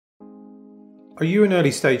Are you an early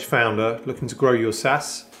stage founder looking to grow your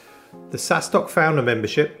SaaS? The SaaStock Founder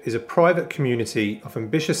Membership is a private community of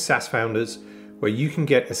ambitious SaaS founders where you can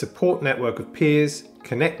get a support network of peers,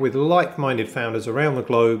 connect with like-minded founders around the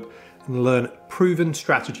globe, and learn proven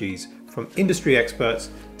strategies from industry experts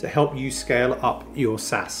to help you scale up your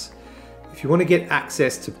SaaS. If you want to get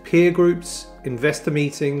access to peer groups, investor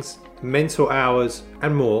meetings, mentor hours,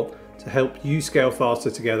 and more to help you scale faster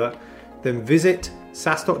together, then visit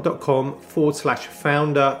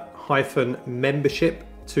saastock.com/founder-membership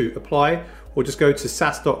to apply, or just go to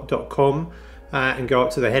saastock.com and go up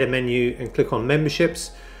to the header menu and click on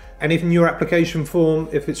memberships. And if in your application form,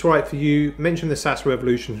 if it's right for you, mention the SaaS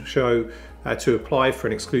Revolution show to apply for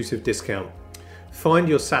an exclusive discount. Find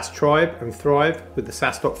your SaaS tribe and thrive with the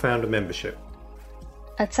SaaStock Founder Membership.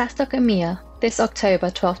 At SaaStock EMEA, this October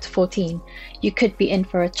 12 to 14, you could be in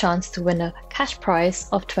for a chance to win a cash prize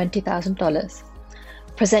of $20,000.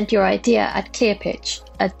 Present your idea at ClearPitch,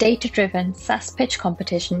 a data-driven SaaS pitch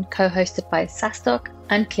competition co-hosted by SaaStock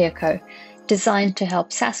and ClearCo, designed to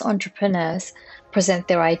help SaaS entrepreneurs present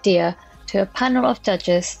their idea to a panel of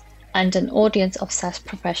judges and an audience of SaaS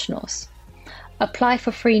professionals. Apply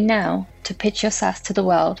for free now to pitch your SaaS to the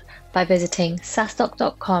world by visiting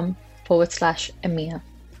saastock.com/EMEA.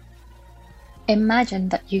 Imagine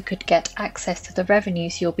that you could get access to the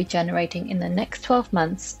revenues you'll be generating in the next 12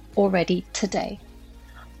 months already today.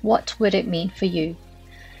 What would it mean for you?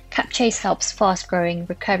 CapChase helps fast-growing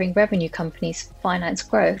recurring revenue companies finance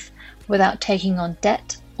growth without taking on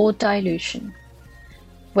debt or dilution.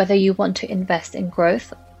 Whether you want to invest in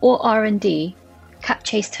growth or R&D,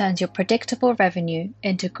 CapChase turns your predictable revenue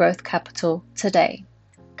into growth capital today.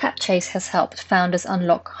 CapChase has helped founders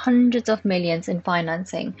unlock hundreds of millions in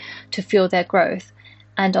financing to fuel their growth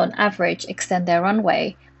and on average extend their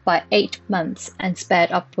runway by 8 months and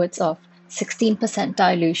spared upwards of 16%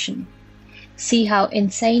 dilution. See how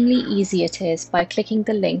insanely easy it is by clicking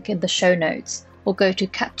the link in the show notes or go to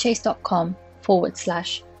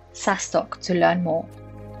capchase.com/SaaStock to learn more.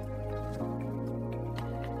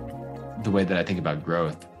 The way that I think about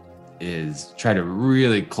growth is try to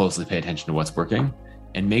really closely pay attention to what's working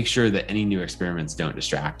and make sure that any new experiments don't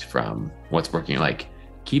distract from what's working. Like,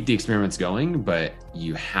 keep the experiments going, but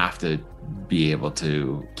you have to be able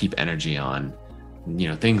to keep energy on,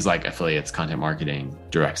 things like affiliates, content marketing,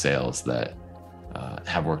 direct sales that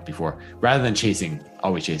have worked before, rather than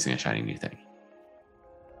always chasing a shiny new thing.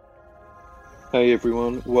 Hey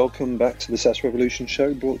everyone, welcome back to the SaaS Revolution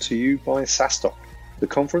show, brought to you by SaaStock, the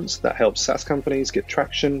conference that helps SaaS companies get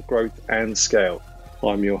traction, growth, and scale.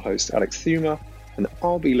 I'm your host, Alex Thumer, and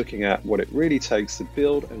I'll be looking at what it really takes to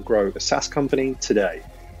build and grow a SaaS company today,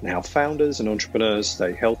 and how founders and entrepreneurs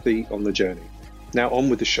stay healthy on the journey. Now on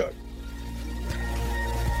with the show.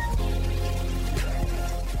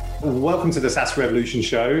 Welcome to the SaaS Revolution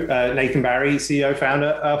show. Nathan Barry, CEO, founder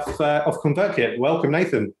of ConvertKit. Welcome,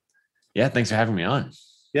 Nathan. Yeah, thanks for having me on.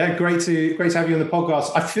 Yeah, great to have you on the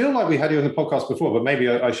podcast. I feel like we had you on the podcast before, but maybe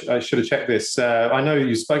I should have checked this. I know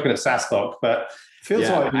you've spoken at SaaStock, but it feels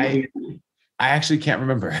like I actually can't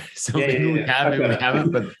remember. So maybe we have, maybe we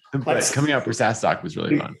haven't, but coming out for SaaStock was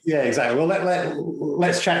really fun. Yeah, exactly. Well,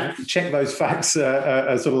 let's check those facts sort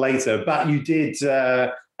of later. But you did,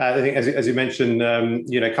 I think, as you mentioned,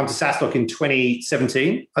 come to SaaStock in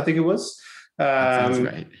 2017, I think it was. That sounds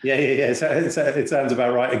right. Yeah. So it sounds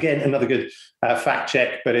about right. Again, another good fact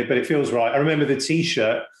check, but it feels right. I remember the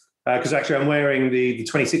T-shirt because actually I'm wearing the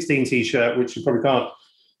 2016 T-shirt, which you probably can't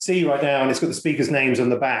see right now, and it's got the speakers' names on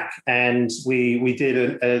the back. And we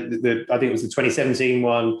did I think it was the 2017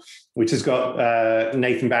 one, which has got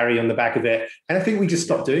Nathan Barry on the back of it. And I think we just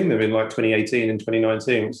stopped doing them in like 2018 and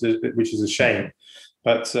 2019, which is a shame.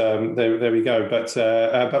 But there we go. But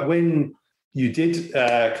when you did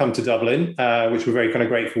come to Dublin, which we're very kind of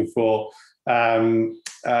grateful for,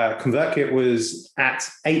 ConvertKit was at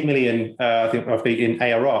 8 million, I think, roughly in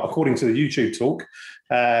ARR, according to the YouTube talk.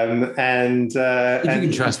 And if you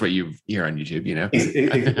can trust what you hear on YouTube,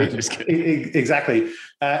 Just kidding. Exactly.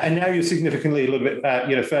 And now you're significantly a little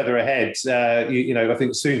bit, further ahead. I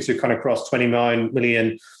think soon to kind of cross 29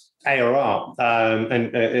 million ARR,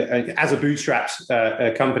 and as a bootstrapped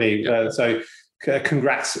company. So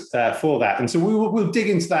congrats for that. And so we'll dig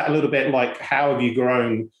into that a little bit. Like, how have you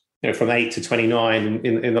grown, from 8 to 29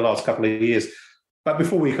 in the last couple of years? But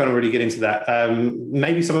before we kind of really get into that,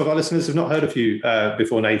 maybe some of our listeners have not heard of you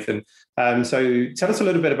before, Nathan. So tell us a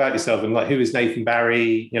little bit about yourself and who is Nathan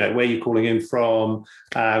Barry? Where you're calling in from?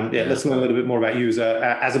 Let's learn a little bit more about you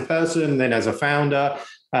as a person, then as a founder,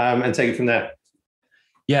 and take it from there.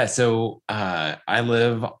 Yeah, so I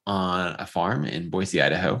live on a farm in Boise,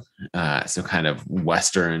 Idaho. So kind of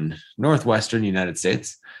northwestern United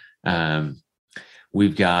States. Um,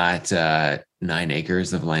 we've got 9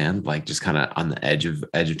 acres of land, like just kind of on the edge of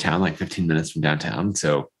town, like 15 minutes from downtown.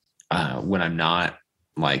 So when I'm not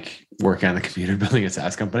like working on the computer building a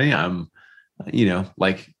SaaS company, I'm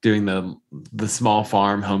like doing the small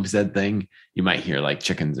farm homestead thing. You might hear like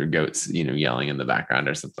chickens or goats, yelling in the background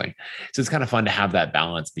or something. So it's kind of fun to have that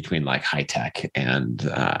balance between like high tech and,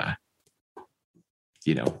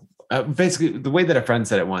 basically the way that a friend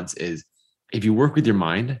said it once is if you work with your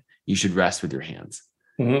mind, you should rest with your hands.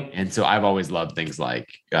 Mm-hmm. And so I've always loved things like,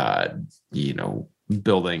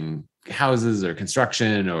 building houses or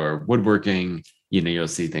construction or woodworking. You'll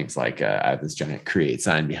see things like I have this giant create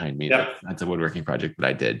sign behind me. Yep. That's a woodworking project that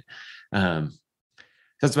I did.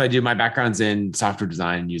 That's what I do. My background's in software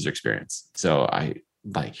design and user experience. So I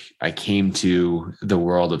came to the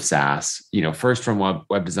world of SaaS, first from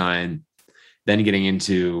web design, then getting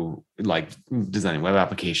into like designing web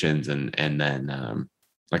applications. And then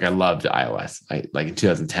I loved iOS. I in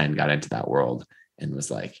 2010 got into that world and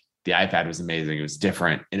was like, the iPad was amazing. It was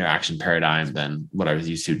different interaction paradigm than what I was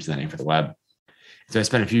used to designing for the web. So I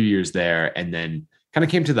spent a few years there and then kind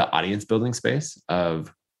of came to the audience building space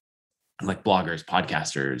of like bloggers,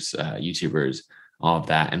 podcasters, YouTubers, all of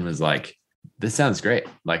that. And was like, this sounds great.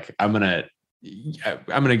 Like I'm going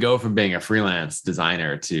to go from being a freelance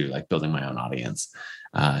designer to like building my own audience.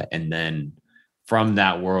 And then from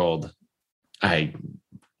that world, I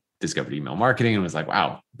discovered email marketing and was like,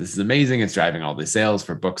 wow, this is amazing. It's driving all the sales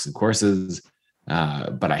for books and courses.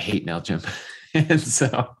 But I hate MailChimp. And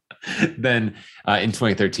so then in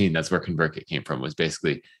 2013, that's where ConvertKit came from, was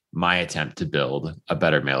basically my attempt to build a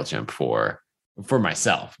better MailChimp for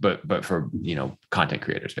myself, but for, content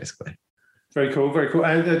creators, basically. Very cool, very cool.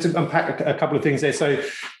 And to unpack a couple of things there. So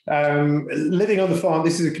living on the farm,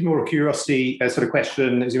 this is more a curiosity sort of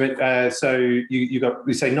question. As you went, so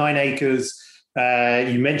you say 9 acres.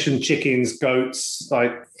 You mentioned chickens, goats,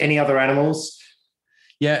 like any other animals?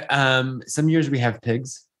 Yeah. Some years we have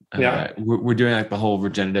pigs. We're doing like the whole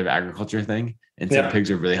regenerative agriculture thing. And so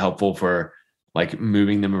pigs are really helpful for like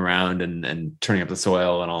moving them around and turning up the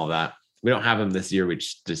soil and all of that. We don't have them this year. We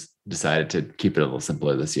just decided to keep it a little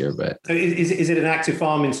simpler this year. But is it an active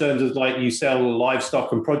farm in terms of like you sell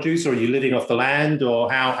livestock and produce, or are you living off the land,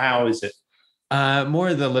 or how is it?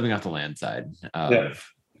 More the living off the land side of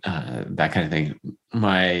that kind of thing.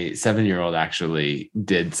 My 7-year-old actually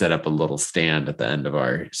did set up a little stand at the end of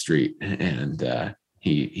our street, and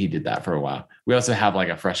he did that for a while. We also have like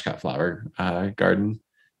a fresh cut flower garden,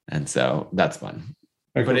 and so that's fun.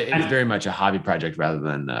 Okay. But it's very much a hobby project rather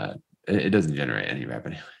than it doesn't generate any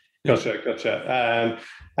revenue. Gotcha.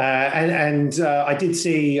 And I did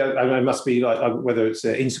see, it must be like whether it's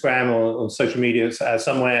Instagram or social media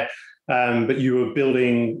somewhere, but you were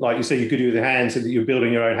building, like you said, you could do with your hands, so that you're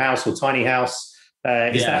building your own house or tiny house. So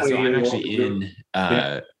I'm actually in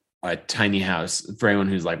a tiny house. For anyone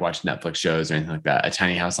who's like watched Netflix shows or anything like that, a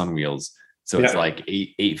tiny house on wheels. So it's like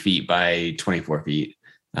 8 feet by 24 feet.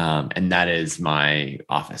 And that is my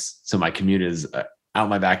office. So my commute is out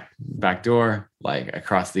my back door, like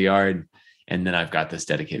across the yard. And then I've got this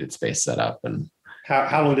dedicated space set up. And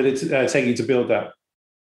how long did it take you to build that?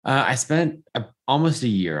 I spent almost a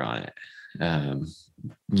year on it.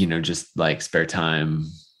 Just like spare time,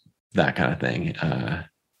 that kind of thing.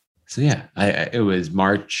 It was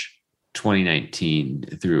March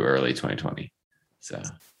 2019 through early 2020. So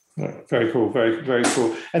very cool, very, very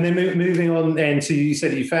cool. And then moving on, and so you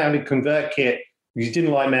said you founded ConvertKit. You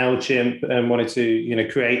didn't like MailChimp and wanted to,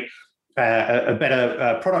 create a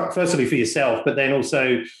better product, firstly for yourself, but then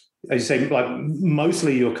also, as you say, like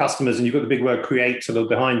mostly your customers, and you've got the big word create sort of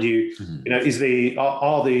behind you. Mm-hmm.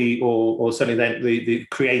 Or certainly then the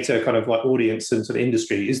creator kind of like audience and sort of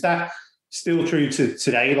industry, is that still true to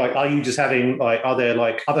today? Like, are you just having are there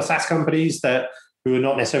like other SaaS companies who are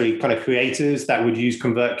not necessarily kind of creators that would use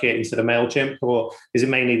ConvertKit instead of MailChimp, or is it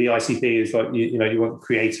mainly the ICP is like you want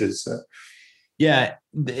creators? Yeah,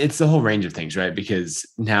 it's the whole range of things, right? Because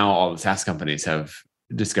now all the SaaS companies have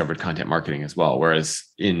discovered content marketing as well, whereas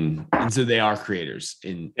and so they are creators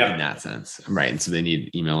in that sense, right? And so they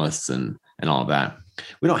need email lists and all of that.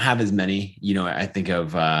 We don't have as many, I think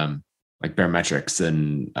of like Barometrics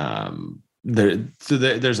and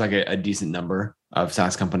there's like a decent number of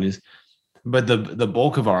SaaS companies, but the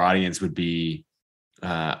bulk of our audience would be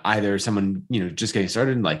either someone, just getting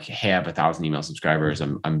started, like, hey, I have 1,000 email subscribers.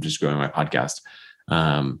 I'm just growing my podcast,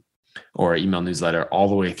 or email newsletter, all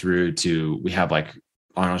the way through to, we have like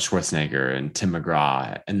Arnold Schwarzenegger and Tim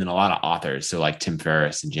McGraw, and then a lot of authors. So like Tim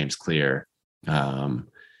Ferriss and James Clear,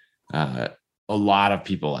 a lot of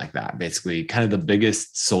people like that, basically kind of the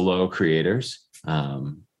biggest solo creators,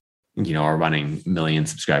 are running million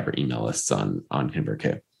subscriber email lists on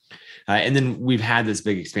ConvertKit. And then we've had this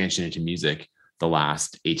big expansion into music the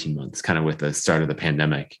last 18 months, kind of with the start of the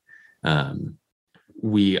pandemic.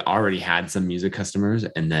 We already had some music customers,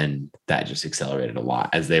 and then that just accelerated a lot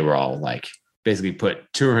as they were all like basically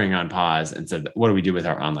put touring on pause and said, what do we do with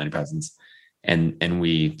our online presence? And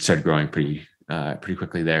we started growing pretty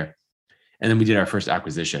quickly there. And then we did our first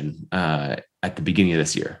acquisition at the beginning of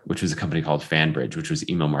this year, which was a company called FanBridge, which was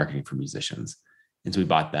email marketing for musicians. And so we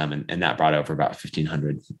bought them, and that brought over about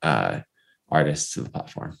 1,500 artists to the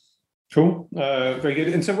platform. Cool. Very good.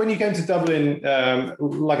 And so when you came to Dublin,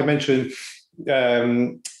 like I mentioned,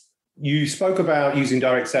 you spoke about using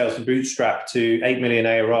direct sales to bootstrap to 8 million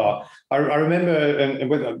ARR. I remember, and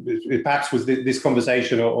whether it perhaps was this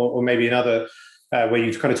conversation or maybe another where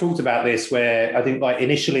you kind of talked about this, where I think like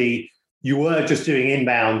initially you were just doing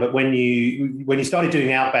inbound, but when you started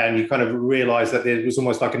doing outbound, you kind of realized that there was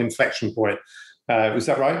almost like an inflection point. Was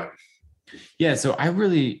that right? Yeah. So I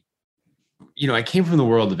really, I came from the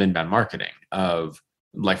world of inbound marketing, of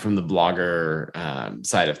like from the blogger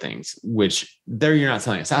side of things, which there you're not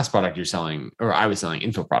selling a SaaS product, I was selling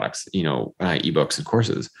info products, ebooks and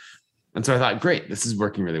courses. And so I thought, great, this is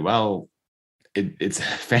working really well. It's a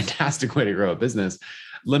fantastic way to grow a business.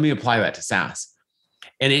 Let me apply that to SaaS.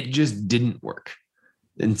 And it just didn't work.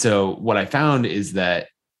 And so what I found is that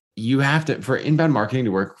you have to, for inbound marketing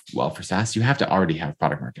to work well for SaaS, you have to already have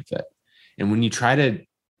product market fit. And when you try to,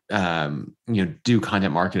 do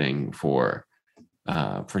content marketing for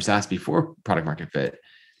SaaS before product market fit,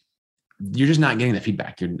 you're just not getting the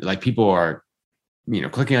feedback. You're like, people are,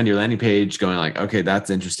 clicking on your landing page going like, okay, that's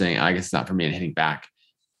interesting. I guess it's not for me, and hitting back.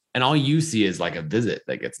 And all you see is like a visit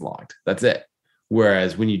that gets logged. That's it.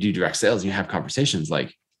 Whereas when you do direct sales, you have conversations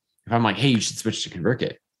like, if I'm like, hey, you should switch to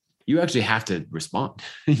ConvertKit, you actually have to respond.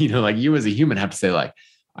 Like you as a human have to say like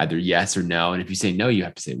either yes or no. And if you say no, you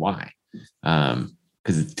have to say why.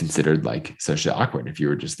 Because it's considered like socially awkward if you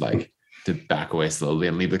were just like to back away slowly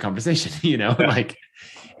and leave the conversation, like,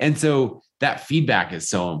 and so that feedback is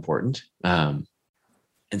so important.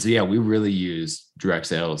 And so, yeah, we really use direct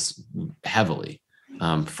sales heavily,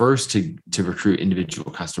 first to recruit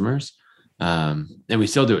individual customers. And we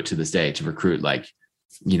still do it to this day to recruit like,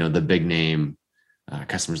 the big name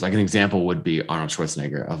customers. Like an example would be Arnold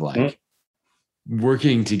Schwarzenegger of like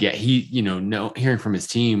working to get, hearing from his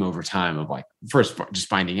team over time of like, first just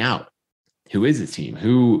finding out who is his team,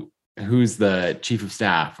 who's the chief of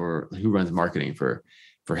staff or who runs marketing for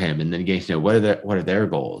him. And then getting to know what are their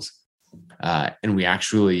goals. And we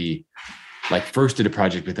actually like first did a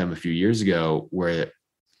project with them a few years ago where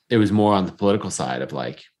it was more on the political side of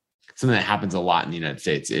like something that happens a lot in the United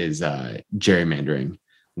States is gerrymandering,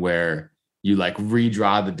 where you like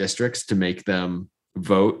redraw the districts to make them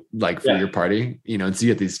vote like for your party, and so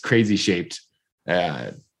you get these crazy shaped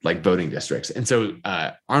like voting districts. And so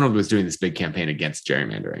Arnold was doing this big campaign against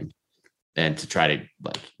gerrymandering and to try to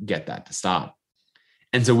like get that to stop.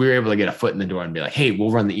 And so we were able to get a foot in the door and be like, hey,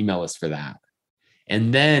 we'll run the email list for that.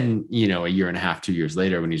 And then, a year and a half, 2 years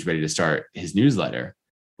later, when he's ready to start his newsletter,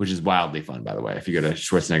 which is wildly fun, by the way, if you go to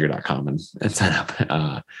Schwarzenegger.com and sign up,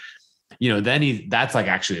 then that's like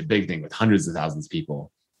actually a big thing with hundreds of thousands of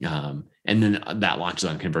people. And then that launches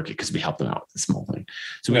on ConvertKit because we help them out with a small thing.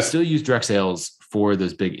 So we still use direct sales for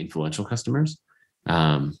those big influential customers.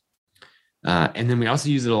 And then we also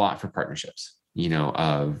use it a lot for partnerships,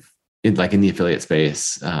 like in the affiliate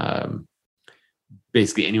space,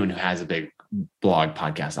 basically anyone who has a big blog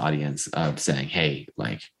podcast audience of saying, hey,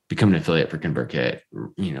 like become an affiliate for ConvertKit,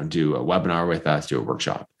 do a webinar with us, do a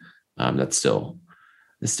workshop. That's still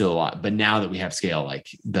a lot. But now that we have scale, like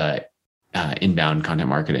the inbound content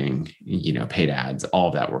marketing, paid ads, all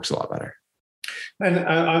of that works a lot better. And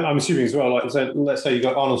I'm assuming as well, like, so let's say you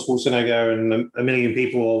got Arnold Schwarzenegger and a million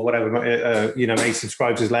people or whatever, may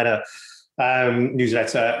subscribe to his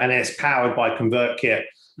newsletter, and it's powered by ConvertKit.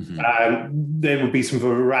 There would be some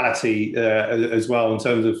virality as well in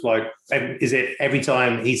terms of like, is it every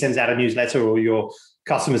time he sends out a newsletter or your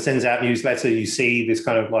customer sends out newsletter, you see this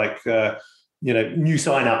kind of like, new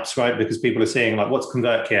signups, right? Because people are seeing like, what's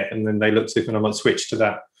ConvertKit? And then they look to kind of like switch to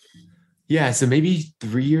that. Yeah. So maybe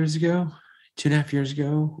 3 years ago, 2.5 years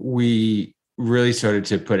ago, we really started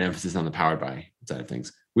to put emphasis on the powered by side of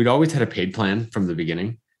things. We'd always had a paid plan from the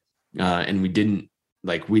beginning. And we didn't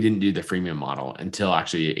do the freemium model until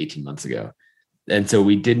actually 18 months ago. And so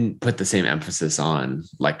we didn't put the same emphasis on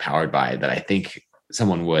like powered by that I think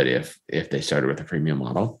someone would if they started with a freemium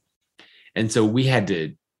model. And so we had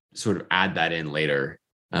to sort of add that in later.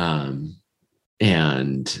 And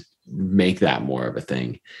make that more of a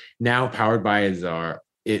thing. Now Powered By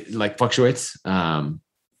it like fluctuates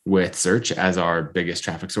with search as our biggest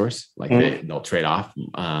traffic source. Like they'll trade off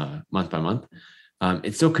month by month.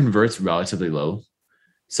 It still converts relatively low.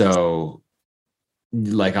 So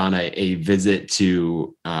like on a visit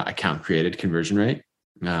to account created conversion rate,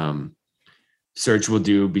 search will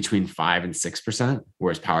do between 5 and 6%,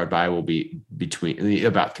 whereas Powered By will be between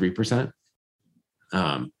about 3%.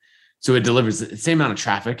 So it delivers the same amount of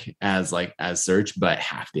traffic as search, but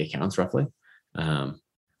half the accounts roughly.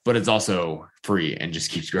 But it's also free and just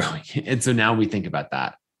keeps growing. And so now we think about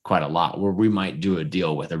that quite a lot, where we might do a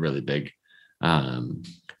deal with a really big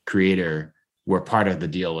creator where part of the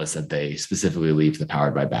deal is that they specifically leave the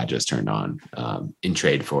Powered By badges turned on in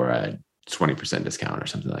trade for a 20% discount or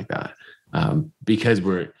something like that. Because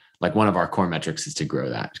we're like, one of our core metrics is to grow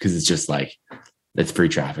that, because it's just like, it's free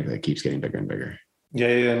traffic that keeps getting bigger and bigger.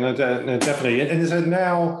 Yeah, no, definitely. And so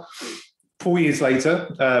now, 4 years later,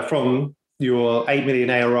 from your 8 million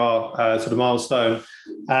ARR sort of milestone,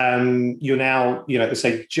 you're now,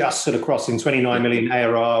 say just sort of crossing 29 million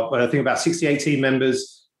ARR. I think about 68 team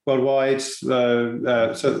members worldwide. So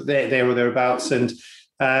there or thereabouts. And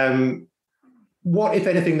what, if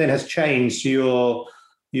anything, then has changed your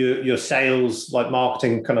sales, like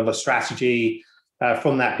marketing kind of a strategy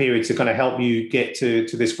from that period to kind of help you get to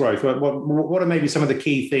this growth? What are maybe some of the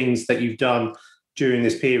key things that you've done during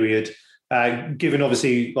this period? Given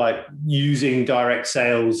obviously like using direct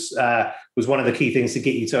sales was one of the key things to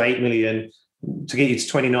get you to 8 million, to get you to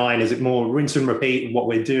 29. Is it more rinse and repeat of what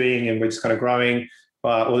we're doing and we're just kind of growing?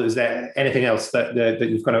 Or is there anything else that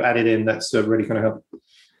you've kind of added in that's really kind of helped?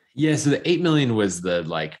 Yeah, so the 8 million was the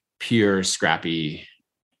like pure scrappy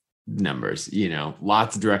numbers,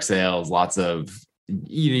 lots of direct sales, lots of,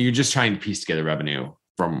 you're just trying to piece together revenue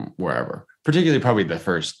from wherever, particularly probably the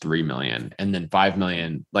first 3 million, and then 5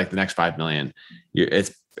 million, like the next 5 million,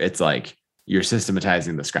 it's like you're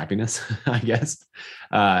systematizing the scrappiness, I guess.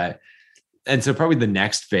 And so probably the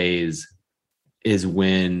next phase is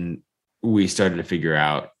when we started to figure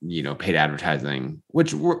out, paid advertising,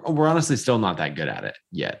 which we're honestly still not that good at it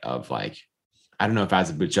yet. Of like, I don't know if as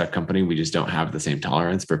a bootstrap company, we just don't have the same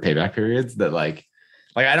tolerance for payback periods that like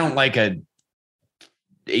I don't like a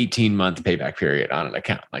 18-month payback period on an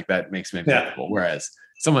account. Like that makes me uncomfortable. Whereas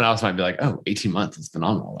someone else might be like, oh, 18 months is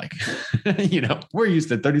phenomenal. Like, we're used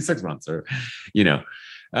to 36 months or,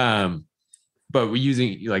 but we're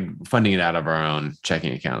using like funding it out of our own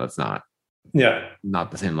checking account. That's not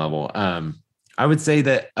the same level. I would say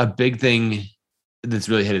that a big thing that's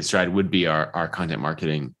really hit its stride would be our content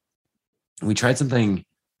marketing. We tried something, I'm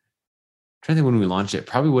trying to think when we launched it,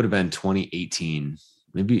 probably would have been 2018,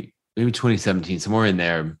 maybe 2017, somewhere in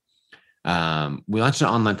there. We launched an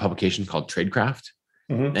online publication called Tradecraft,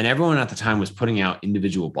 and everyone at the time was putting out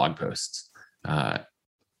individual blog posts. And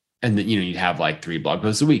then, you'd have like 3 blog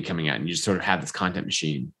posts a week coming out, and you just sort of have this content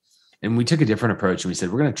machine. And we took a different approach, and we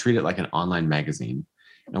said, we're going to treat it like an online magazine,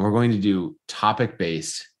 and we're going to do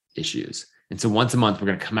topic-based issues. And so once a month, we're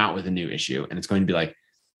going to come out with a new issue, and it's going to be like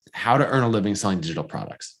how to earn a living selling digital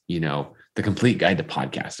products, the complete guide to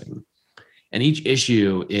podcasting. And each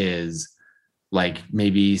issue is like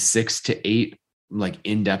maybe 6 to 8 like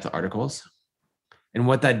in-depth articles. And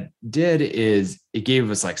what that did is it gave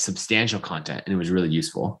us like substantial content, and it was really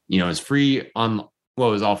useful. It was free it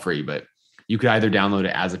was all free, but you could either download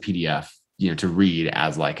it as a PDF, to read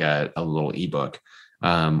as like a little ebook,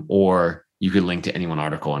 or you could link to any one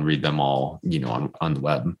article and read them all, on the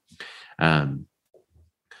web.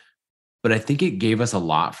 But I think it gave us a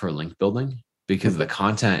lot for link building, because the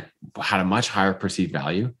content had a much higher perceived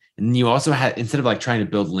value. And you also had, instead of like trying to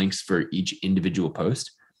build links for each individual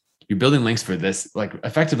post, you're building links for this, like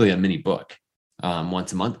effectively a mini book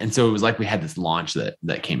once a month. And so it was like we had this launch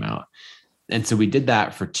that came out. And so we did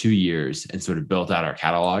that for 2 years and sort of built out our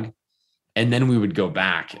catalog. And then we would go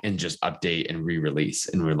back and just update and re-release.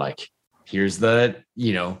 And we're like, here's the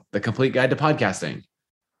complete guide to podcasting.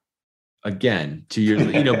 Again, 2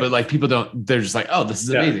 years, but like people they're just like, oh, this is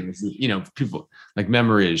amazing. This is, people like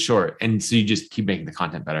memory is short. And so you just keep making the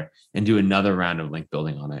content better and do another round of link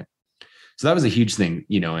building on it. So that was a huge thing,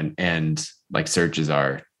 and like searches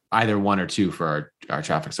are either 1 or 2 for our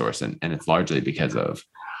traffic source. And it's largely because of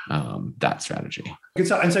that strategy. And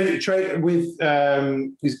so trade with,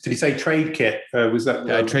 did you say Trade Kit? Was that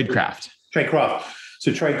Tradecraft? Tradecraft.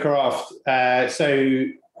 So Tradecraft. So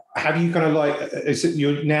have you kind of like,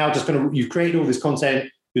 you're now just you've created all this content,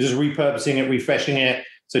 you're just repurposing it, refreshing it.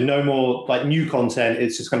 So no more like new content.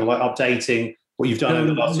 It's just kind of like updating what you've done over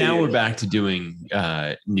the last 2 now years? we're back to doing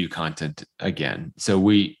new content again. So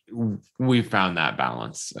we found that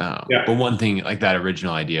balance. But one thing, like that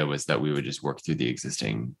original idea was that we would just work through the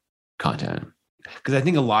existing content, because I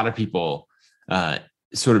think a lot of people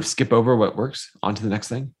sort of skip over what works onto the next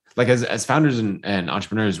thing. Like as founders and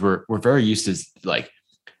entrepreneurs, we're very used to like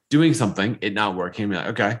doing something, it not working. We're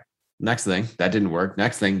like, okay, next thing, that didn't work.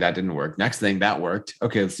 Next thing, that didn't work. Next thing, that worked.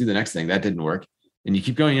 Okay, let's do the next thing. That didn't work. And you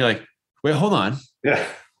keep going. You're like, wait, hold on. Yeah.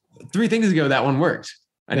 3 things ago, that one worked.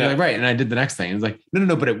 And you're like, right. And I did the next thing. And it's like,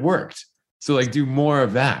 no, but it worked. So like do more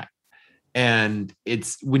of that. And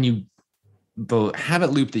it's when the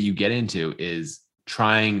habit loop that you get into is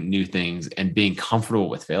trying new things and being comfortable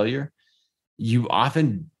with failure. You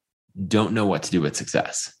often don't know what to do with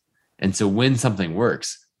success. And so when something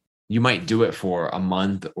works, you might do it for a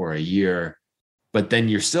month or a year, but then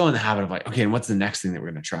you're still in the habit of like, okay, and what's the next thing that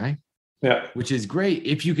we're going to try? Yeah. Which is great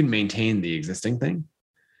if you can maintain the existing thing.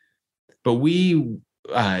 But we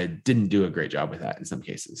didn't do a great job with that in some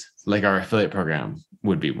cases. Like our affiliate program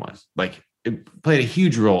would be one. Like it played a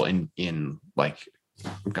huge role in like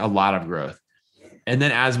a lot of growth. And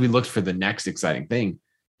then as we looked for the next exciting thing,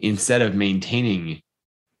 instead of maintaining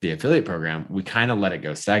the affiliate program, we kind of let it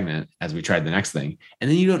go stagnant as we tried the next thing. And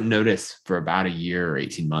then you don't notice for about a year or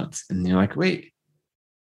 18 months. And you're like, wait,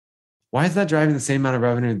 why is that driving the same amount of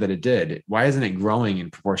revenue that it did? Why isn't it growing in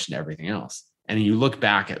proportion to everything else? And you look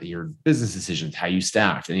back at your business decisions, how you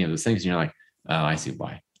staffed, any of those things, and you're like, oh, I see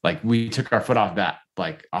why. Like we took our foot off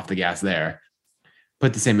the gas there,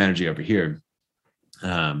 put the same energy over here.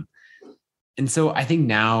 And so I think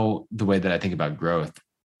now the way that I think about growth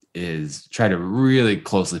is try to really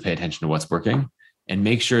closely pay attention to what's working and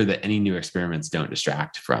make sure that any new experiments don't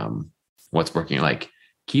distract from what's working. Like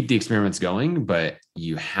keep the experiments going, but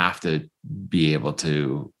you have to be able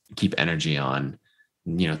to keep energy on,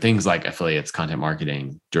 things like affiliates, content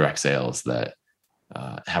marketing, direct sales that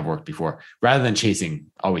have worked before, rather than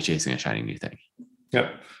always chasing a shiny new thing.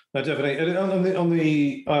 Yeah, no, definitely. And on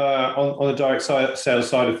the direct sales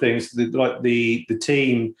side of things, the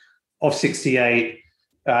team of 68.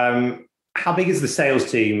 How big is the sales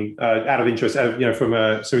team? Out of interest, so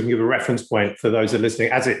we can give a reference point for those that are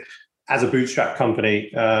listening. As a bootstrap company,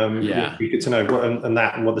 it'd be good to know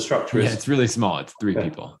what the structure is. Yeah, it's really small. It's 3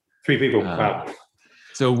 people. 3 people. Wow.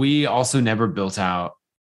 So we also never built out,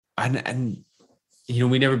 and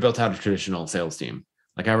we never built out a traditional sales team.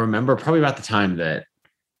 Like I remember probably about the time that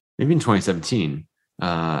maybe in 2017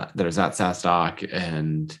 that I was at SaaStock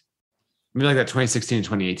and maybe like that 2016 and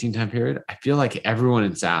 2018 time period, I feel like everyone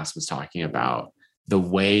in SaaS was talking about the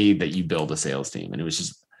way that you build a sales team. And it was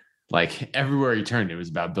just like everywhere you turned, it was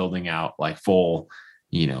about building out like full,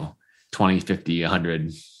 20, 50,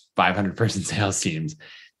 100, 500 person sales teams.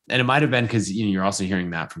 And it might've been because, you're also hearing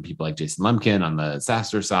that from people like Jason Lemkin on the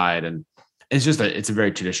SaaStr side. And it's just it's a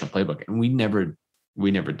very traditional playbook. And we never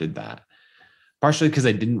did that. Partially because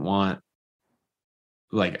I didn't want,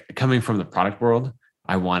 like coming from the product world,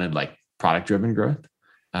 I wanted like product driven growth.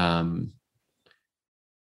 And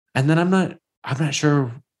then I'm not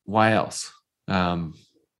sure why else.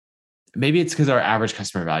 Maybe it's because our average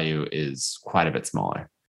customer value is quite a bit smaller.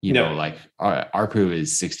 Like our ARPU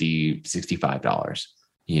is $60, $65,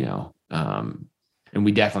 and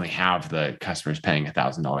we definitely have the customers paying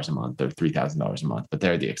 $1,000 a month or $3,000 a month, but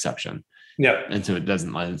they're the exception. Yeah. And so it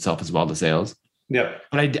doesn't lend itself as well to sales. Yeah.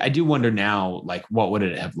 But I do wonder now, like, what would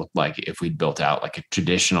it have looked like if we'd built out like a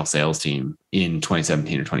traditional sales team in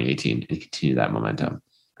 2017 or 2018 and continue that momentum?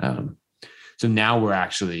 So now we're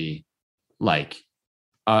actually like,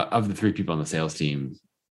 of the 3 people on the sales team,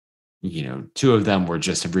 2 of them were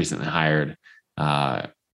just have recently hired.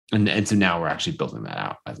 And so now we're actually building that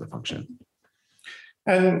out as a function.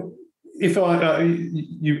 And if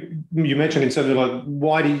you mentioned in terms of like,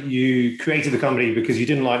 why did you created the company? Because you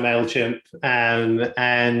didn't like MailChimp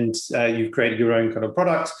and you've created your own kind of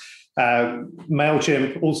product.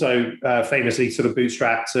 MailChimp also famously sort of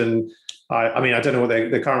bootstrapped, and I don't know what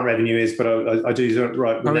the current revenue is, but I do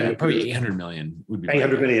right. Probably 800 million would be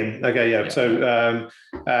 800 million. Okay, yeah. So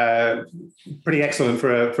pretty excellent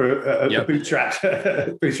for a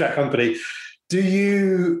bootstrap company. Do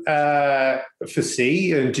you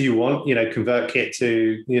foresee and do you want ConvertKit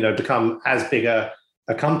to become as big a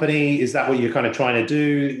company? Is that what you're kind of trying to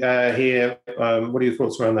do here? What are your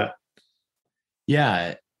thoughts around that?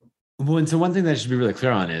 Yeah. Well, and so one thing that I should be really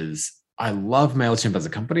clear on is I love MailChimp as a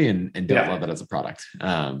company and don't love it as a product.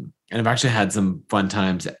 And I've actually had some fun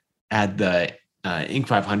times at the Inc.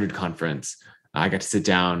 500 conference. I got to sit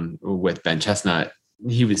down with Ben Chestnut.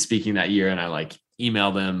 He was speaking that year and I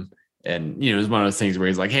emailed him And, it was one of those things where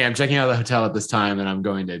he's like, hey, I'm checking out of the hotel at this time and I'm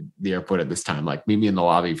going to the airport at this time. Like, meet me in the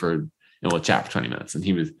lobby we'll chat for 20 minutes. And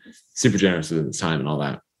he was super generous with his time and all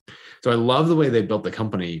that. So I love the way they built the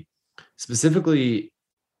company, specifically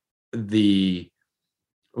the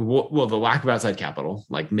lack of outside capital,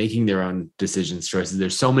 like making their own decisions, choices.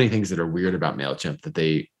 There's so many things that are weird about MailChimp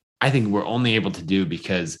that I think were only able to do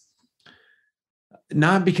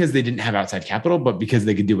not because they didn't have outside capital, but because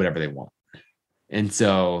they could do whatever they want. And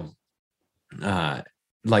so,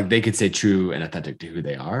 like they could stay true and authentic to who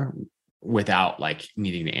they are without like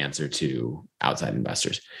needing to answer to outside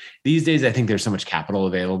investors. These days, I think there's so much capital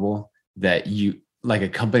available that like a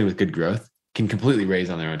company with good growth can completely raise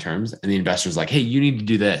on their own terms. And the investor's like, hey, you need to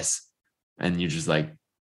do this. And you're just like,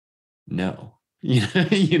 no,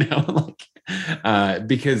 like,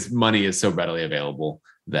 because money is so readily available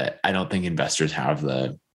that I don't think investors have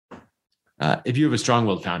if you have a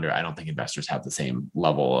strong-willed founder, I don't think investors have the same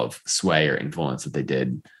level of sway or influence that they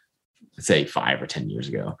did, say, 5 or 10 years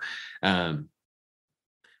ago. But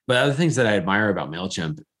other things that I admire about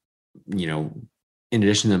MailChimp, in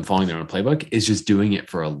addition to them following their own playbook, is just doing it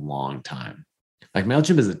for a long time. Like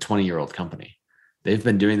MailChimp is a 20-year-old company. They've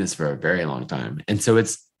been doing this for a very long time. And so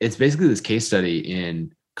it's basically this case study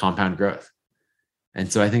in compound growth.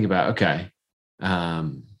 And so I think about, okay,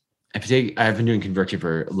 I've been doing ConvertKit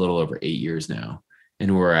for a little over 8 years now,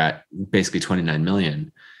 and we're at basically 29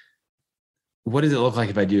 million. What does it look like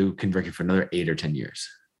if I do ConvertKit for another 8 or 10 years?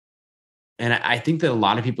 And I think that a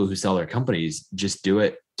lot of people who sell their companies just do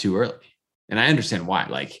it too early. And I understand why.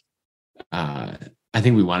 Like, I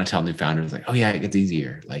think we want to tell new founders like, oh yeah, it gets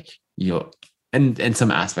easier. Like and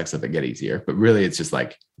some aspects of it get easier, but really it's just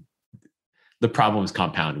like the problems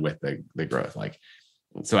compound with the growth. Like,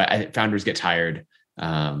 so founders get tired.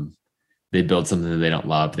 They build something that they don't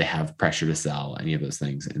love. They have pressure to sell, any of those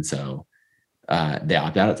things. And so they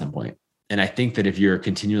opt out at some point. And I think that if you're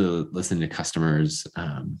continually listening to customers,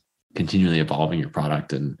 continually evolving your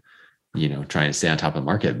product and, trying to stay on top of the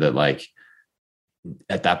market, that like,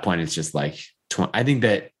 at that point, it's just like, I think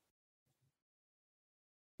that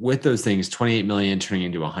with those things, 28 million turning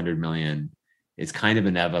into 100 million is kind of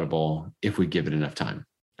inevitable if we give it enough time.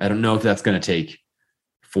 I don't know if that's going to take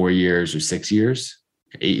 4 years or 6 years,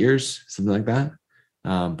 8 years, something like that.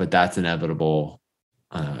 But that's inevitable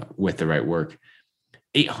with the right work.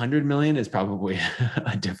 800 million is probably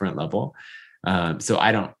a different level. So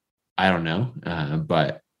I don't know.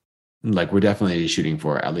 But like we're definitely shooting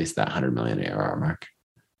for at least that 100 million ARR mark.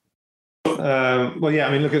 Well, yeah,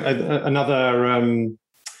 I mean, look at another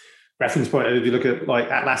reference point. If you look at like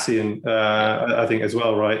Atlassian, I think as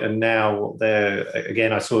well, right? And now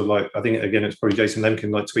I saw I think again, it's probably Jason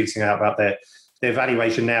Lemkin like tweeting out about their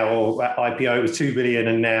valuation now, or IPO was 2 billion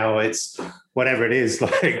and now it's whatever it is,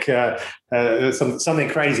 like something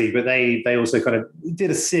crazy. But they also kind of did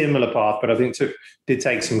a similar path, but I think did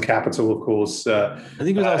take some capital, of course. I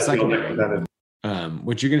think it was all secondary.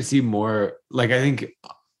 Which you're going to see more. Like I think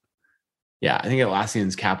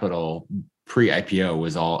Atlassian's capital pre-IPO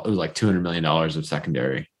was like $200 million of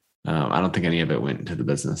secondary. I don't think any of it went into the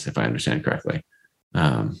business, if I understand correctly.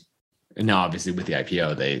 And now, obviously, with the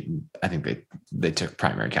IPO, I think they took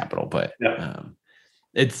primary capital, but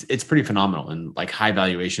it's pretty phenomenal. And like high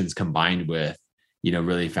valuations combined with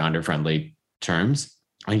really founder friendly terms,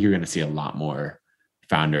 I think you're going to see a lot more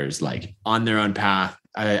founders like on their own path,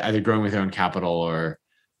 either growing with their own capital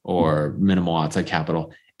or minimal outside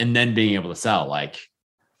capital, and then being able to sell like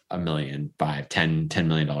 $1 million, $10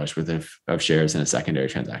 million worth of shares in a secondary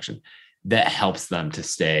transaction. That helps them to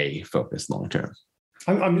stay focused long term.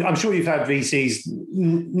 I'm sure you've had VCs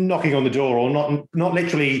knocking on the door, or not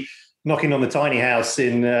literally knocking on the tiny house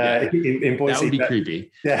in Boise. That would be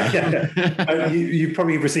creepy. Yeah. You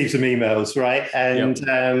probably received some emails, right?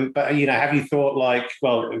 And but have you thought like,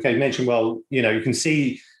 well, okay, you mentioned, you can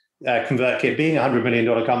see ConvertKit being $100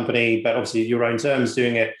 million company, but obviously your own terms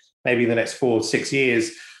doing it maybe in the next 4 to 6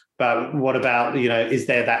 years. But what about is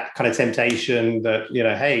there that kind of temptation that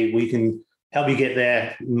hey, we can help you get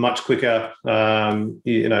there much quicker, and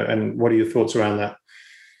what are your thoughts around that?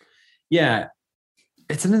 Yeah,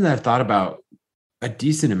 it's something that I've thought about a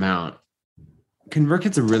decent amount.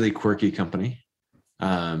 ConvertKit's a really quirky company,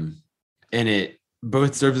 and it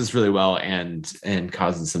both serves us really well and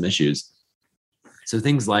causes some issues. So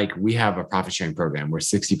things like we have a profit sharing program where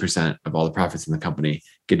 60% of all the profits in the company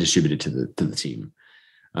get distributed to the team.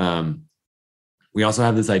 We also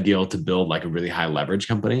have this ideal to build like a really high leverage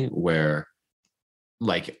company where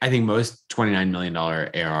like I think most $29 million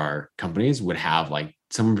ARR companies would have like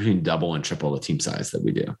somewhere between double and triple the team size that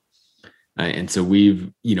we do. And so we're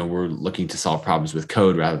looking to solve problems with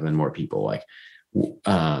code rather than more people. Like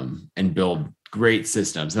and build great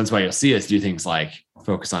systems. That's why you'll see us do things like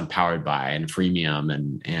focus on powered by and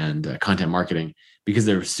freemium and content marketing, because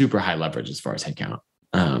they're super high leverage as far as headcount.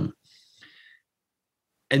 And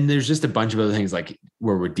there's just a bunch of other things like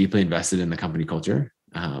where we're deeply invested in the company culture,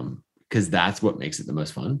 because that's what makes it the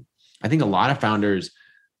most fun. I think a lot of founders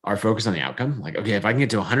are focused on the outcome. Like, okay, if I can get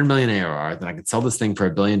to 100 million ARR, then I can sell this thing for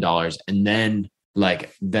 $1 billion, and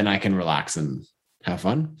then I can relax and have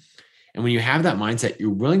fun. And when you have that mindset, you're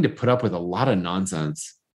willing to put up with a lot of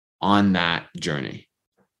nonsense on that journey,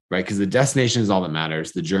 right? Because the destination is all that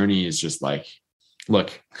matters. The journey is just like,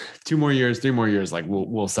 look, 2 more years, 3 more years, like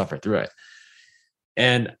we'll suffer through it.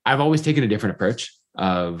 And I've always taken a different approach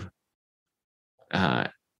of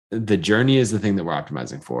the journey is the thing that we're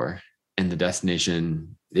optimizing for, and the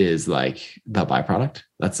destination is like the byproduct.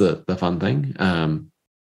 That's the fun thing.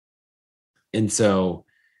 And so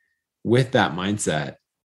with that mindset,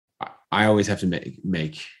 I always have to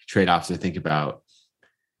make trade-offs to think about,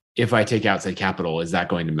 if I take outside capital, is that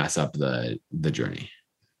going to mess up the journey?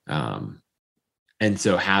 And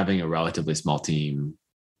so having a relatively small team,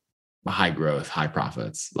 high growth, high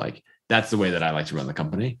profits, like that's the way that I like to run the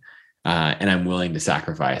company. And I'm willing to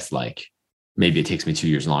sacrifice, like maybe it takes me 2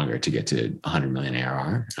 years longer to get to 100 million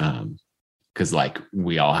ARR. Cause like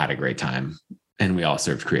we all had a great time and we all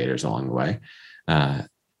served creators along the way. And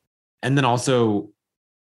then also,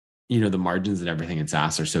 the margins and everything in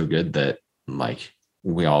SaaS are so good that like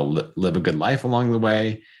we all live a good life along the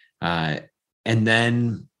way. And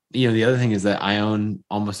then, the other thing is that I own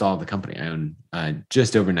almost all of the company. I own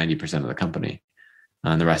just over 90% of the company,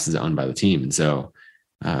 and the rest is owned by the team. And so,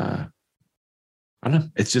 I don't know,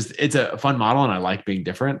 it's a fun model, and I like being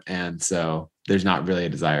different. And so there's not really a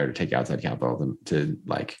desire to take outside capital to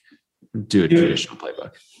like do a traditional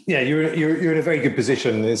playbook. Yeah, you're in a very good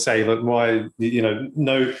position to say, look, why,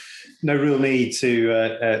 no real need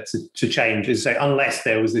to change. As say, unless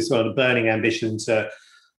there was this sort of burning ambition to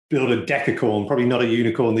build a decacorn, probably not a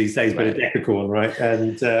unicorn these days, right, but a decacorn, right?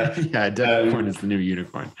 And yeah, a decacorn is the new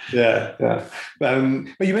unicorn. Yeah. But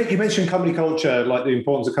you mentioned company culture, like the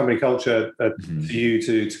importance of company culture for you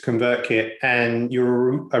to ConvertKit, and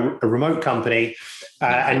you're a remote company,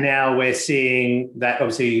 and now we're seeing that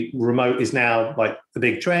obviously remote is now like the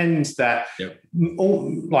big trend. That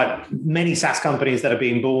all, like many SaaS companies that are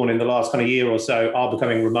being born in the last kind of year or so are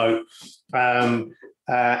becoming remote.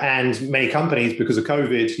 And many companies, because of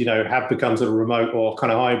COVID, have become sort of remote or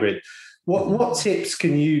kind of hybrid. What tips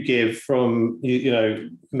can you give from,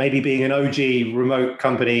 maybe being an OG remote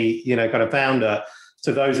company, kind of founder,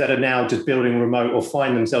 to those that are now just building remote or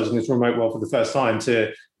find themselves in this remote world for the first time,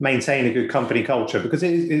 to maintain a good company culture? Because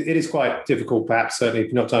it is quite difficult, perhaps, certainly if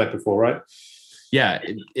you've not done it before, right? Yeah,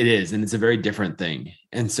 it is. And it's a very different thing.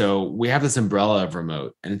 And so we have this umbrella of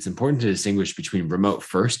remote, and it's important to distinguish between remote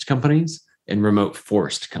first companies and remote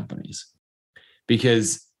forced companies.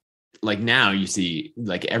 Because like now you see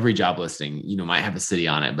like every job listing, might have a city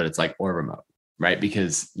on it, but it's like, or remote, right?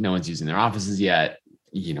 Because no one's using their offices yet,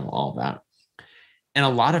 all of that. And a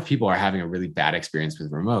lot of people are having a really bad experience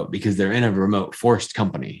with remote because they're in a remote forced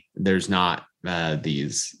company. There's not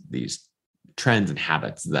these trends and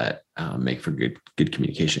habits that make for good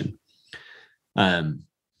communication.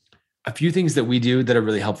 A few things that we do that are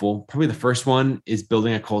really helpful. Probably the first one is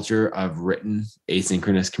building a culture of written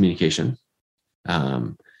asynchronous communication.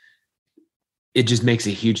 It just makes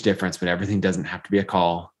a huge difference, but everything doesn't have to be a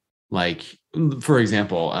call. Like, for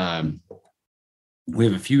example, we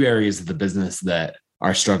have a few areas of the business that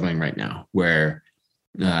are struggling right now where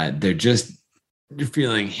they're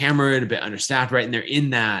feeling hammered, a bit understaffed, right? And they're in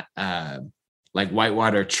that like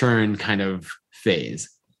whitewater churn kind of phase.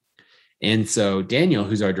 And so Daniel,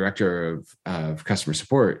 who's our director of customer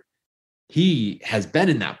support, he has been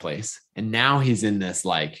in that place, and now he's in this,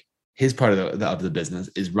 like his part of the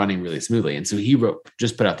business is running really smoothly. And so he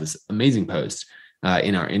just put out this amazing post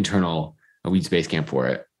in our internal, we use Basecamp for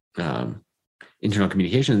it, internal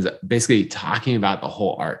communications, basically talking about the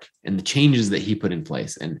whole arc and the changes that he put in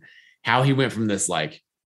place and how he went from this like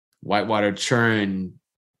whitewater churn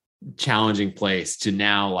challenging place to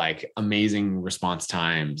now like amazing response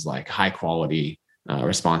times, like high quality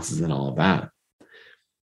responses and all of that.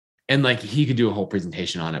 And like he could do a whole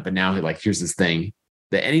presentation on it, but now here's this thing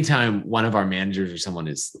that anytime one of our managers or someone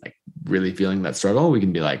is like really feeling that struggle, we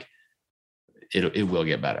can be like, it will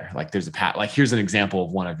get better. Like there's here's an example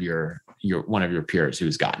of one of your peers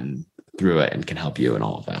who's gotten through it and can help you and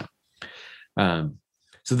all of that.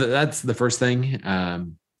 So that's the first thing. I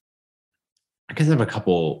guess I have a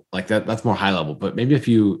couple like that. That's more high level, but maybe a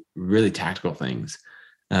few really tactical things.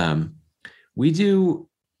 We do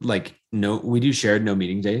like, no, we do shared no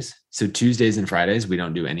meeting days. So Tuesdays and Fridays, we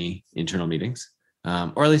don't do any internal meetings,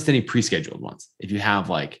 or at least any pre-scheduled ones. If you have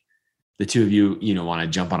like the two of you, want to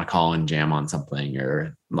jump on a call and jam on something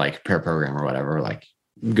or like pair program or whatever, like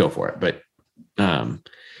go for it. But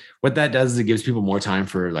what that does is it gives people more time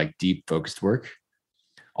for like deep focused work.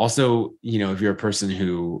 Also, if you're a person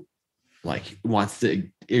who like wants to,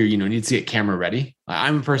 or, needs to get camera ready.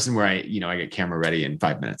 I'm a person where I get camera ready in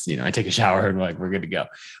 5 minutes, I take a shower and like, we're good to go.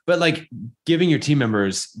 But like giving your team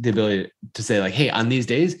members the ability to say like, hey, on these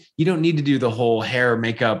days, you don't need to do the whole hair,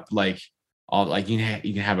 makeup, like all like you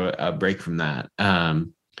can have a break from that.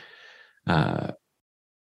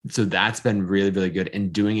 So that's been really, really good.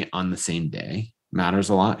 And doing it on the same day matters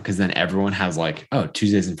a lot because then everyone has like, oh,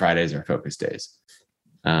 Tuesdays and Fridays are focus days.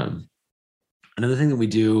 Another thing that we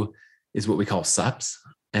do is what we call SUPs.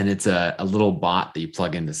 And it's a little bot that you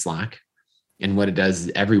plug into Slack. And what it does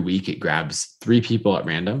is every week it grabs 3 people at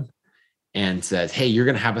random and says, hey, you're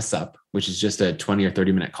going to have a SUP, which is just a 20 or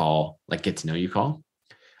 30 minute call, like get to know you call.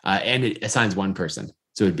 And it assigns one person.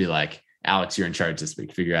 So it'd be like, Alex, you're in charge this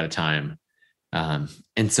week, figure out a time.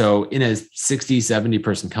 And so in a 60, 70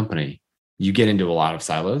 person company, you get into a lot of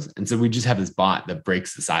silos. And so we just have this bot that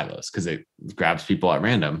breaks the silos because it grabs people at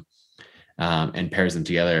random and pairs them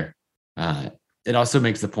together. It also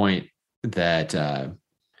makes the point that, a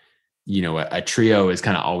trio is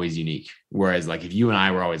kind of always unique. Whereas like if you and I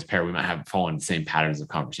were always a pair, we might have fallen the same patterns of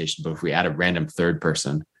conversation. But if we add a random third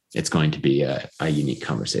person, it's going to be a unique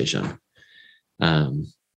conversation. I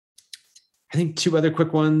think 2 other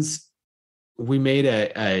quick ones. We made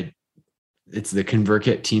it's the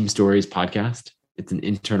ConvertKit Team Stories podcast. It's an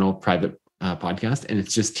internal private podcast, and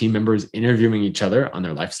it's just team members interviewing each other on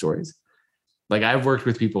their life stories. Like I've worked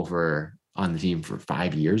with people on the team for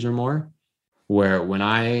 5 years or more, where when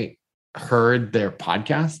I heard their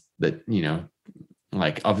podcast that,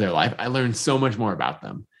 like of their life, I learned so much more about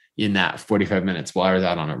them in that 45 minutes while I was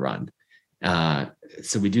out on a run.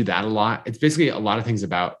 So we do that a lot. It's basically a lot of things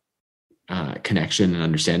about connection and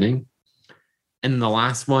understanding. And the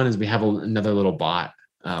last one is we have another little bot.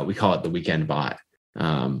 We call it the weekend bot.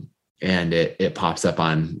 And it pops up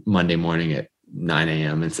on Monday morning at 9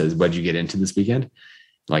 a.m. and says, what'd you get into this weekend?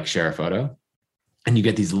 Like share a photo. And you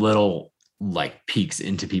get these little like peeks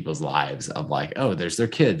into people's lives of like, oh, there's their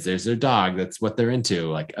kids, there's their dog. That's what they're into.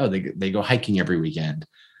 Like, oh, they go hiking every weekend.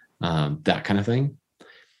 That kind of thing.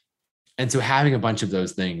 And so having a bunch of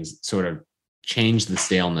those things sort of change the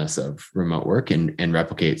staleness of remote work and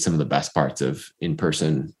replicate some of the best parts of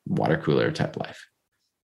in-person water cooler type life.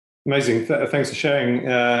 Amazing. Thanks for sharing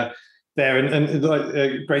there.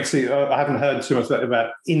 And great to see. I haven't heard too much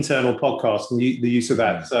about internal podcasts and the use of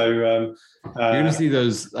that. So you're going to see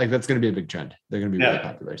those, like that's going to be a big trend. They're going to be really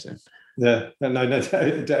popular soon. Yeah, no,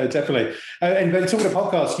 definitely. And talking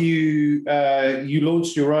about podcasts, you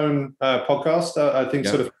launched your own podcast. I think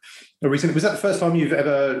sort of recently. Was that the first time you've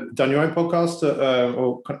ever done your own podcast?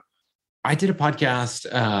 I did a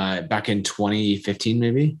podcast back in 2015,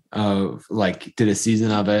 maybe. Did a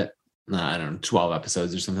season of it. I don't know, 12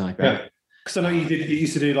 episodes or something like that. Yeah, because I know you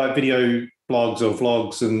used to do like video blogs or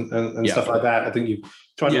vlogs and stuff like that. I think you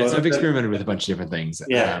tried. Yeah, so I've experimented with a bunch of different things.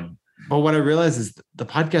 Yeah. But what I realized is the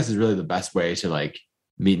podcast is really the best way to like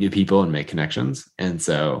meet new people and make connections. And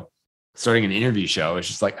so starting an interview show is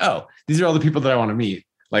just like, oh, these are all the people that I want to meet.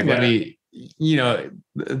 Like, let me, hey,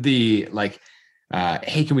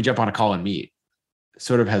 can we jump on a call and meet?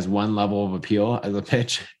 Sort of has one level of appeal as a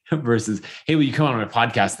pitch versus, hey, will you come on a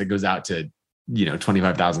podcast that goes out to,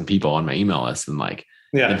 25,000 people on my email list? And like,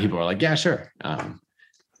 and people are like, yeah, sure.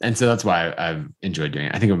 And so that's why I've enjoyed doing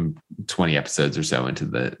it. I think I'm 20 episodes or so into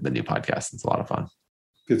the new podcast. It's a lot of fun.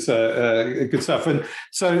 Good stuff. And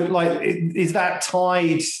so like, is that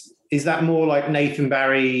tied? Is that more like Nathan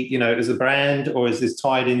Barry, as a brand, or is this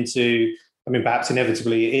tied into, I mean, perhaps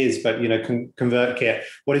inevitably it is, but, ConvertKit,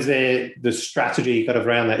 what is the strategy kind of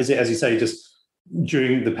around that? Is it, as you say, just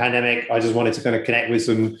during the pandemic, I just wanted to kind of connect with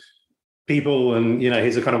some people and,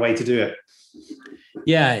 here's a kind of way to do it?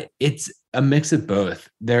 Yeah, it's a mix of both.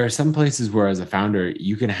 There are some places where as a founder,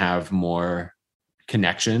 you can have more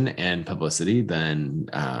connection and publicity than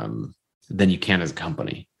you can as a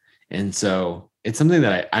company. And so it's something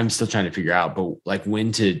that I'm still trying to figure out, but like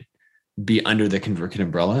when to be under the ConvertKit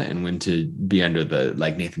umbrella and when to be under the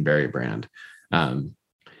like Nathan Barry brand. An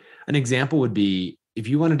example would be if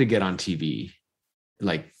you wanted to get on TV,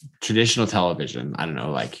 like traditional television, I don't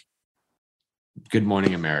know, like Good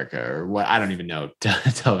Morning America or what, I don't even know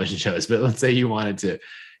television shows, but let's say you wanted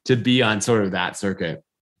to be on sort of that circuit.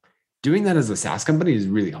 Doing that as a SaaS company is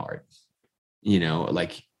really hard,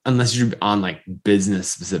 like unless you're on like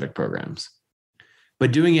business specific programs.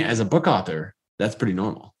 But doing it as a book author, that's pretty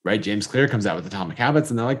normal, right? James Clear comes out with Atomic Habits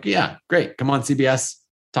and they're like, yeah, great. Come on, CBS,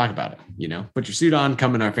 talk about it. Put your suit on,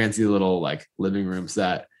 come in our fancy little like living room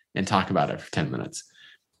set and talk about it for 10 minutes.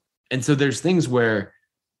 And so there's things where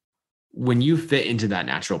when you fit into that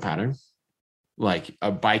natural pattern, like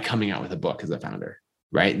by coming out with a book as a founder,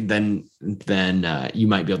 right? Then you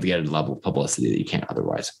might be able to get a level of publicity that you can't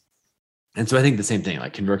otherwise. And so I think the same thing,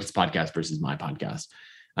 like ConvertKit's podcast versus my podcast.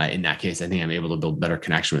 In that case, I think I'm able to build better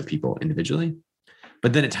connection with people individually.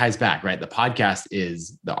 But then it ties back, right? The podcast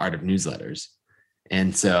is the art of newsletters.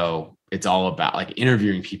 And so it's all about like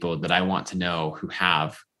interviewing people that I want to know who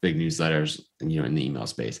have big newsletters, in the email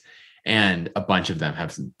space. And a bunch of them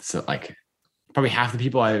have, so like probably half the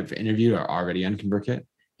people I've interviewed are already on ConvertKit,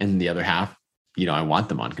 and the other half, I want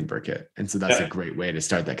them on ConvertKit. And so that's a great way to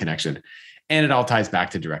start that connection. And it all ties back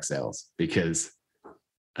to direct sales, because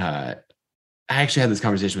I actually had this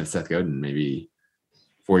conversation with Seth Godin maybe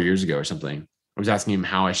 4 years ago or something. I was asking him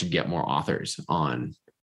how I should get more authors on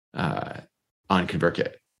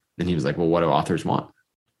ConvertKit. And he was like, well, what do authors want?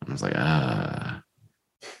 And I was like,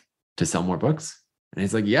 to sell more books. And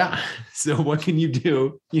he's like, yeah. So what can you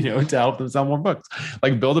do, to help them sell more books?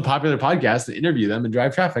 Like build a popular podcast and interview them and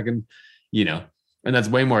drive traffic. And, and that's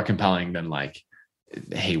way more compelling than like,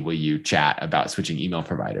 hey, will you chat about switching email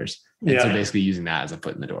providers? And so basically using that as a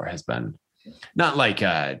foot in the door has been not like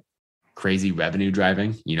crazy revenue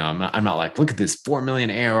driving. I'm not like, look at this 4 million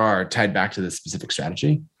ARR tied back to this specific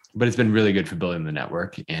strategy, but it's been really good for building the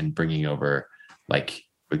network and bringing over like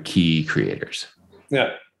key creators.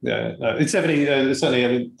 Yeah. Yeah, it's definitely certainly. I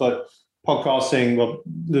mean, like podcasting. Well,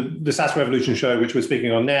 the SaaS Revolution show, which we're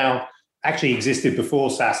speaking on now, actually existed before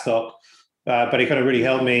SaaStock, but it kind of really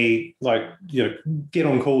helped me, like get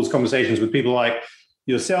on calls, conversations with people like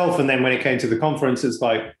yourself. And then when it came to the conference, it's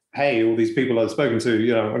like, hey, all these people I've spoken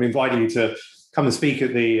to, I'm inviting you to come and speak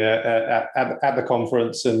at the at the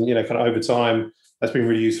conference, and kind of over time, that's been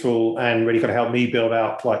really useful and really kind of helped me build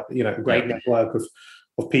out like a great network of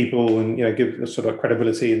people and give a sort of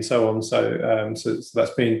credibility and so on. So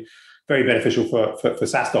that's been very beneficial for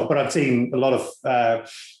SaaStock. But I've seen a lot of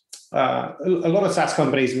SaaS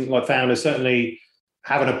companies and like founders certainly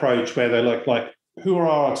have an approach where they're like who are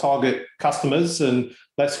our target customers, and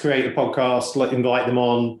let's create a podcast, invite them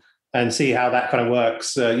on and see how that kind of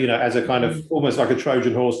works. As a kind of almost like a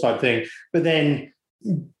Trojan horse type thing, but then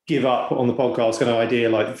give up on the podcast kind of idea,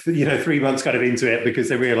 like 3 months kind of into it, because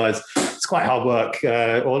they realize it's quite hard work,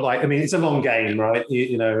 or like, I mean, it's a long game, right?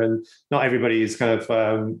 And not everybody is kind of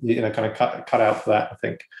kind of cut out for that, I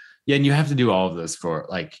think. Yeah, and you have to do all of this for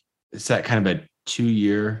like set kind of a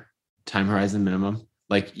 2-year time horizon minimum.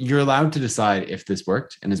 Like you're allowed to decide if this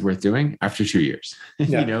worked and is worth doing after 2 years.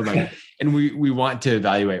 Yeah. And we want to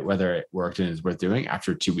evaluate whether it worked and is worth doing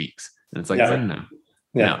after 2 weeks. And it's like, no.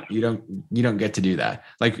 Yeah. No, you don't get to do that.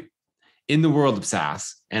 Like in the world of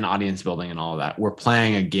SaaS and audience building and all of that, we're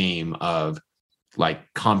playing a game of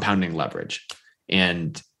like compounding leverage,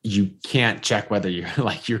 and you can't check whether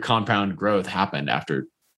your compound growth happened after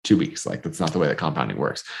 2 weeks. Like that's not the way that compounding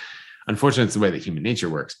works. Unfortunately, it's the way that human nature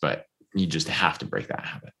works, but you just have to break that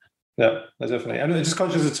habit. Yeah, definitely. I'm just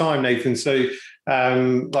conscious of time, Nathan. So,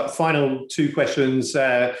 like final 2 questions.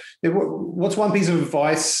 What's one piece of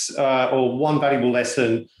advice or one valuable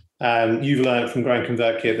lesson you've learned from growing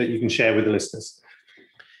ConvertKit that you can share with the listeners?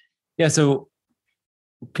 Yeah, so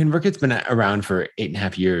ConvertKit's been around for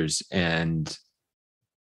 8.5 years, and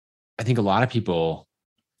I think a lot of people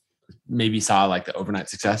maybe saw like the overnight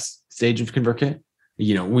success stage of ConvertKit.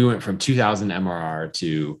 We went from 2,000 MRR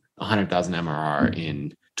to 100,000 MRR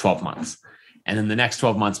in 12 months. And then the next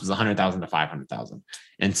 12 months was 100,000 to 500,000.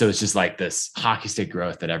 And so it's just like this hockey stick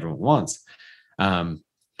growth that everyone wants. But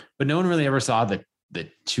no one really ever saw the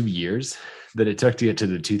 2 years that it took to get to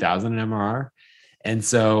the 2,000 in MRR. And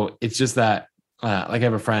so it's just that, like I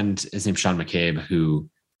have a friend, his name's Sean McCabe, who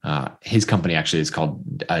his company actually is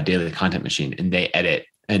called Daily Content Machine, and they edit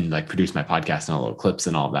and like produce my podcast and all the clips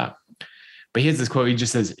and all of that. But he has this quote, he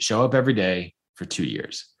just says, show up every day for 2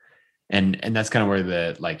 years. And that's kind of where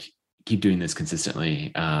the like keep doing this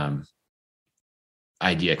consistently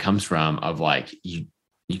idea comes from, of like you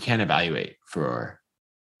can't evaluate for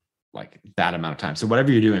like that amount of time. So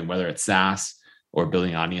whatever you're doing, whether it's SaaS or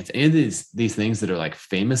building audience, any of these things that are like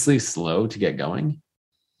famously slow to get going,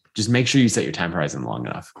 just make sure you set your time horizon long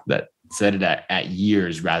enough, that set it at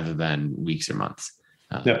years rather than weeks or months.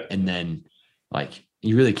 And then like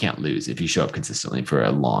you really can't lose if you show up consistently for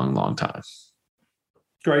a long, long time.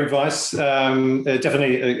 Great advice.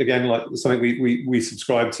 Definitely, again, like something we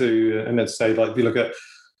subscribe to. And let's say, like, if you look at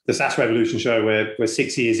the SaaS Revolution show, we're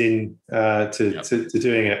 6 years in to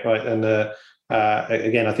doing it, right? And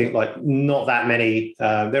Again, I think like not that many.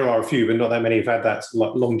 There are a few, but not that many have had that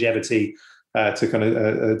like longevity to kind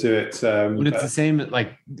of do it. But it's the same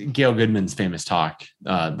like Gail Goodman's famous talk,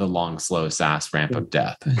 the long, slow SaaS ramp of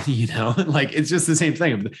death. Like it's just the same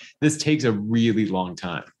thing. This takes a really long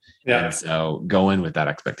time. Yeah. And so go in with that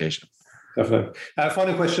expectation. Definitely.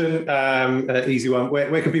 Final question, easy one.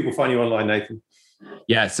 Where can people find you online, Nathan?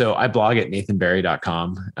 Yeah, so I blog at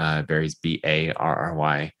nathanbarry.com. Barry's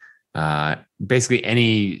Barry. Basically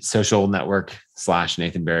any social network /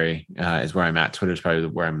 Nathan Barry is where I'm at. Twitter is probably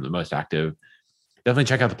where I'm the most active. Definitely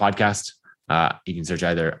check out the podcast. You can search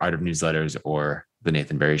either Art of Newsletters or The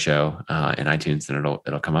Nathan Barry Show in iTunes, and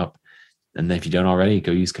it'll come up. And then if you don't already,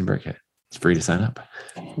 go use ConvertKit. It's free to sign up.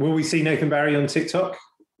 Will we see Nathan Barry on TikTok?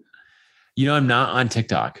 I'm not on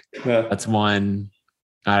TikTok. Yeah. That's one.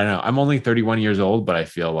 I don't know. I'm only 31 years old, but I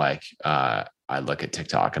feel like I look at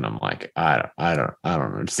TikTok and I'm like, I don't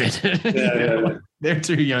understand it. Yeah. They're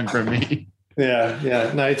too young for me.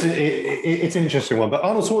 Yeah. No, it's an interesting one. But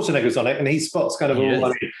Arnold Schwarzenegger's on it, and he spots kind of all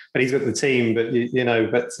money, but he's with the team. But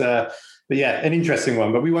but yeah, an interesting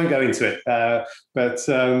one. But we won't go into it. But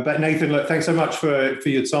Nathan, look, thanks so much for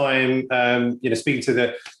your time. Speaking to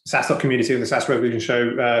the SaaS community and the SaaS Revolution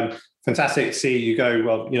show. Fantastic to see you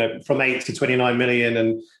go from 8 to 29 million,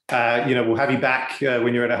 and we'll have you back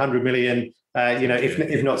when you're at 100 million.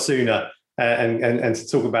 If not sooner, and to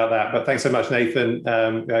talk about that. But thanks so much, Nathan.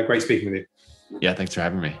 Great speaking with you. Yeah, thanks for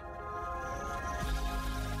having me.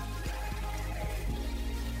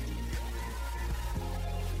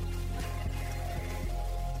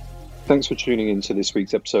 Thanks for tuning in to this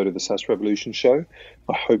week's episode of the SaaS Revolution Show.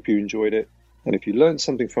 I hope you enjoyed it. And if you learned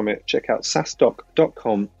something from it, check out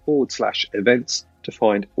sasdoc.com/events to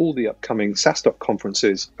find all the upcoming SaaSdoc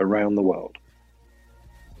conferences around the world.